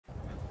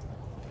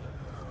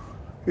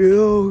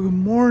Yo, good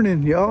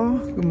morning, y'all.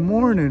 Good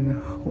morning.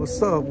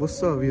 What's up?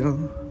 What's up, y'all?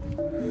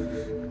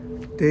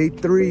 Day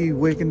 3,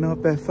 waking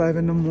up at 5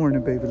 in the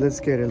morning, baby. Let's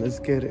get it. Let's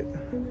get it.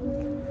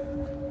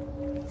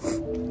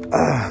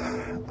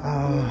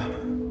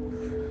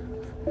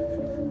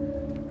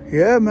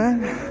 Yeah,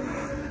 man.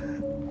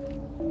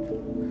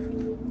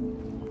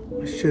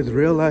 This shit's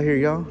real out here,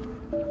 y'all.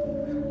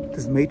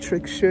 This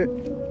Matrix shit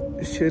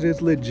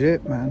is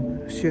legit,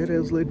 man. Shit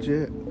is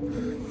legit.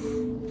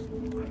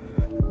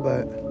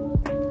 But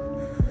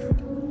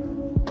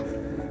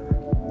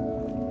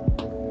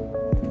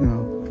you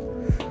know,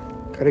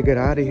 gotta get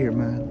out of here,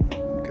 man.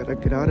 Gotta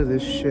get out of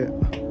this shit.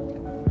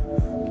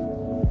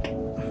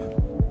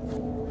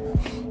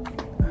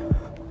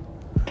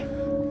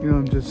 You know,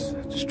 I'm just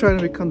trying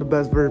to become the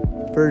best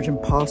version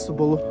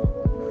possible.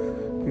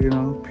 You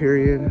know,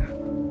 period.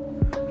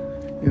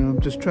 You know,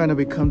 I'm just trying to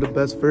become the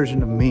best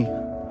version of me,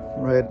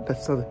 right?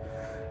 That's how,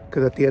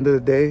 because at the end of the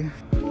day,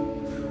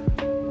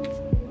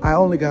 I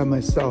only got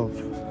myself,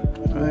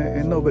 right?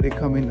 Ain't nobody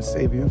coming to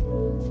save you.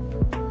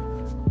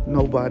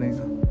 Nobody.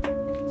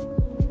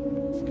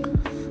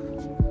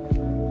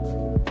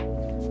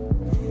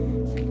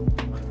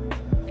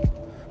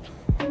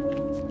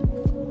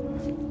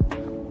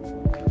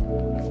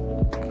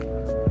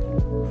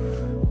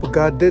 But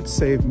God did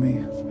save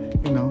me,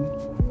 you know.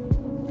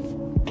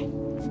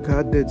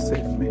 God did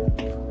save me.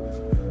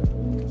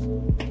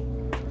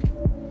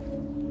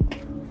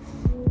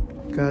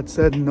 God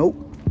said, nope,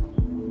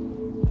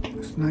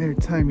 it's not your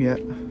time yet.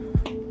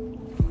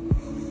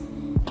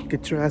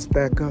 Get your ass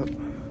back up.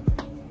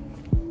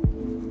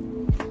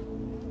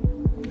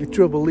 I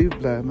truly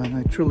believe that, man.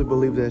 I truly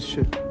believe that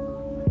shit.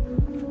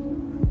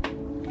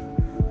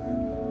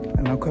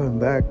 And I'm coming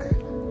back.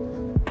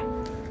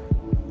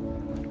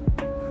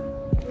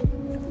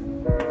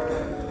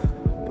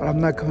 But I'm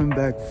not coming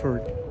back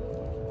for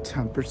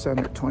 10%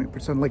 or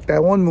 20%, like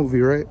that one movie,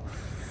 right?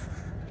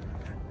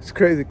 It's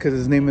crazy because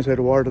his name is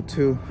Eduardo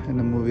too in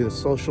the movie The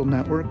Social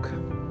Network.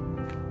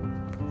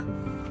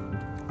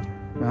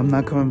 And I'm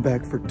not coming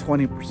back for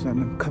 20%,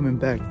 I'm coming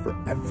back for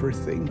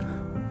everything.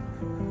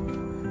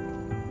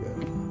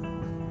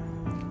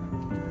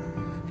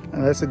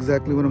 And that's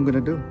exactly what I'm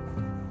gonna do.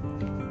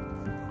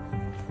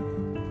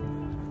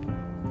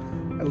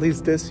 At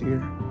least this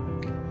year.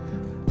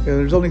 Yeah,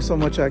 there's only so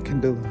much I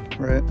can do,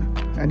 right?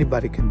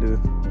 Anybody can do.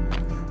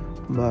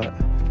 But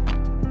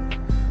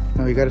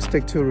you know, you gotta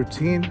stick to a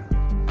routine.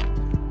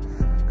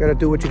 You gotta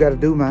do what you gotta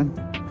do, man.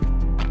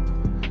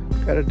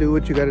 Gotta do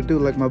what you gotta do,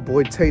 like my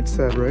boy Tate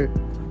said, right?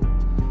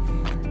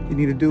 You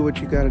need to do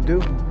what you gotta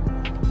do.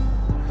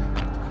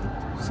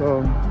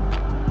 So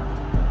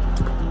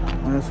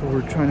that's what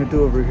we're trying to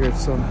do over here.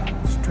 So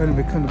just trying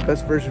to become the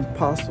best version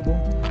possible,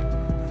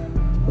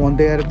 one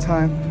day at a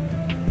time.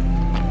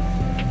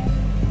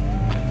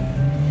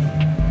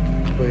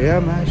 But yeah,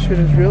 man, shit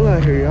is real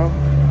out here, y'all.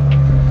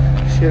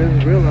 Shit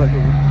is real out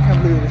here. I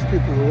can't believe these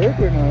people are awake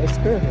right now. That's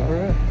good. All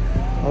right,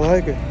 I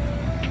like it.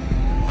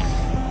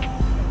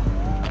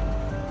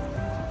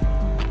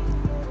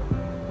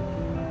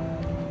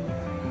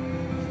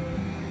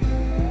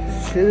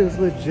 Shit is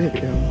legit,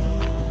 yo.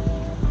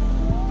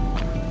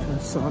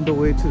 Just on the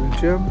way to the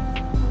gym.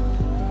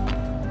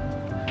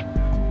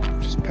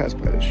 Just passed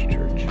by this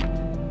church.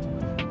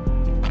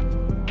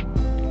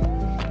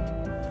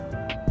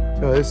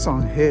 Yo, this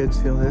song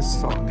hits. Yo,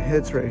 this song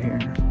hits right here.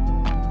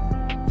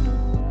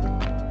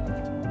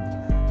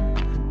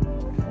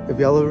 If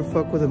y'all ever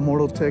fuck with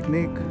Immortal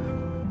Technique,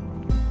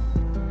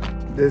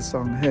 this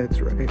song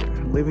hits right here.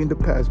 Living the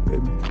Past,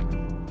 baby.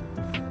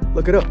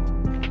 Look it up.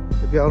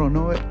 If y'all don't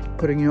know it,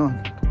 putting you on.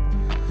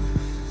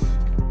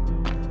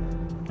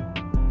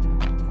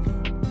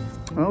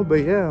 Oh, but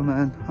yeah,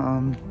 man.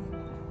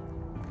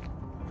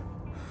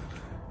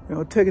 You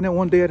know, taking it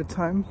one day at a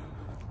time.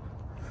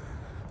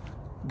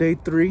 Day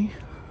 3.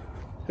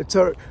 It's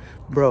our,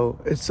 bro.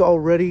 It's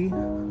already.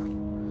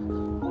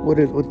 What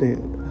day?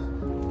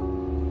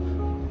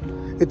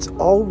 It's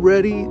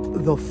already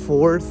the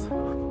 4th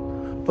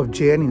of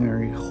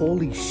January.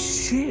 Holy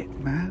shit,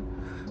 man.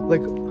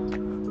 Like,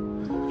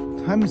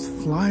 time is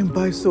flying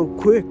by so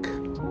quick.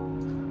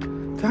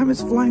 Time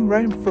is flying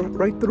right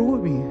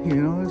through me, you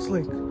know? It's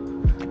like,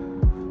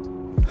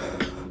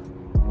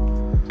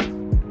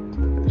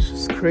 it's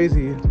just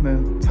crazy,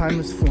 man. Time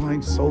is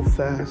flying so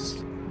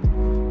fast.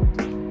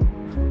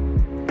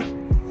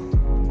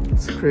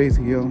 It's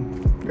crazy, yo.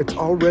 It's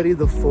already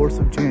the 4th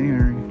of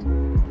January.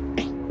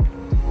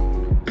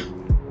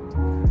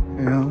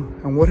 You know,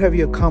 and what have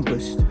you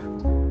accomplished?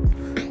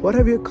 What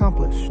have you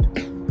accomplished?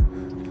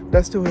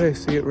 That's the way I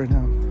see it right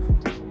now.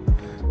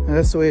 And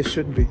that's the way it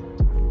should be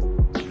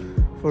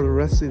for the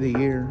rest of the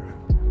year.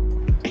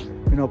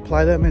 You know,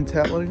 apply that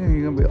mentality and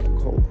you're gonna be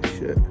like, holy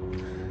shit.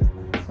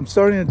 I'm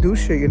starting to do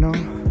shit, you know?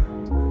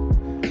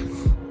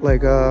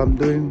 Like,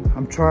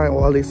 I'm trying,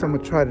 well, at least I'm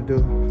gonna try to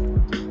do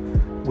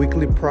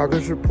weekly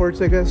progress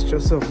reports, I guess,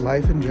 just of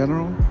life in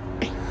general.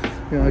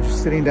 You know,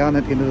 just sitting down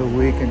at the end of the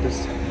week and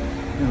just,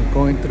 you know,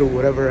 going through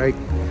whatever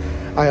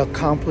I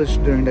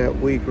accomplished during that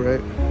week,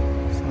 right?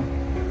 So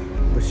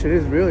But shit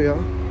is real,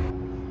 y'all.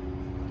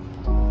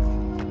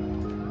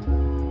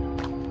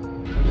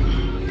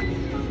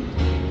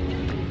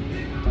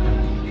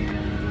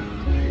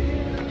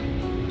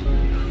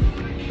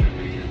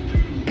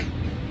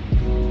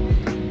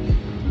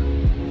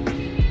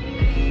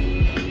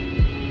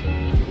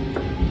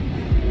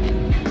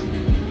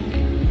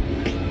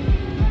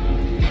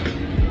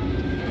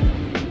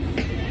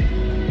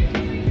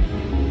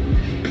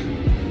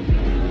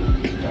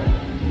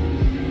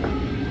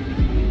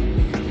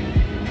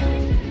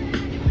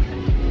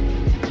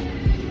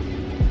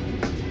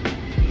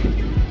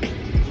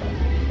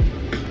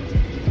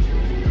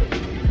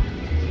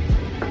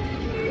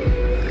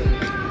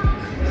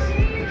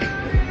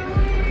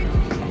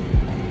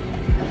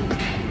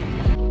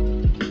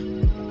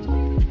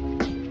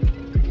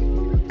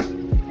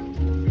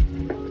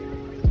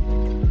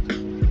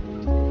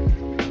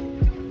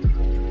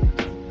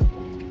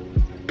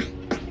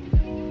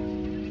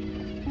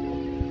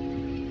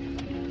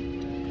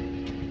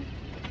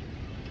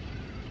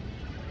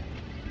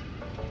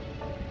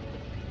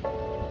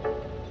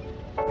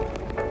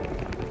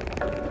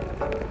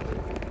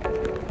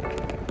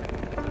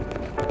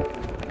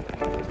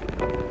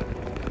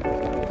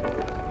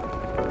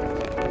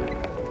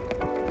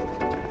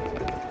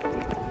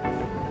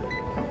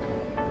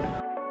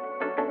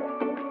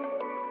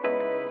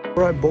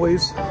 All right,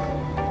 boys,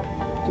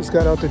 just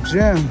got out the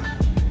gym.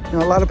 You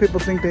know, a lot of people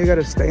think they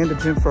gotta stay in the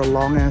gym for a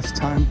long ass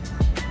time.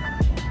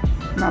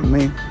 Not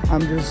me.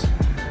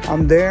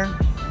 I'm there.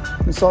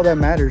 That's all that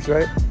matters,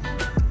 right?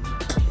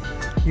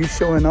 You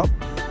showing up.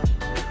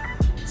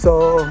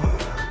 So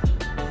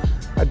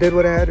I did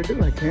what I had to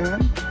do. I came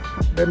in,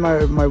 did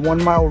my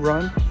 1 mile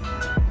run.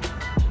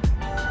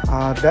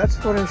 That's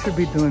what I should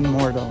be doing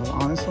more though.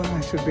 Honestly,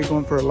 I should be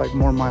going for like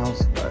more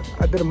miles. But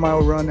I did a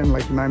mile run in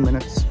like 9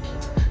 minutes.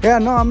 Yeah,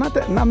 no, I'm not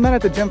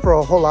at the gym for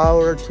a whole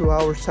hour, 2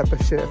 hours type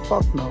of shit.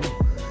 Fuck no.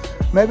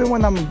 Maybe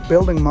when I'm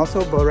building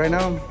muscle, but right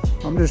now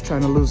I'm just trying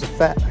to lose the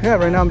fat. Yeah,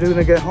 right now I'm just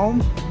gonna get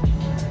home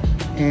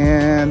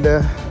and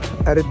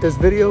edit this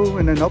video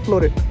and then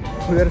upload it.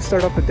 We gotta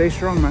start off the day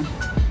strong, man.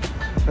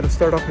 Gotta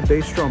start off the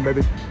day strong,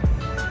 baby.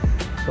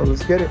 So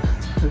let's get it.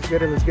 Let's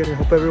get it. Let's get it.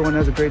 Hope everyone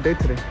has a great day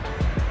today.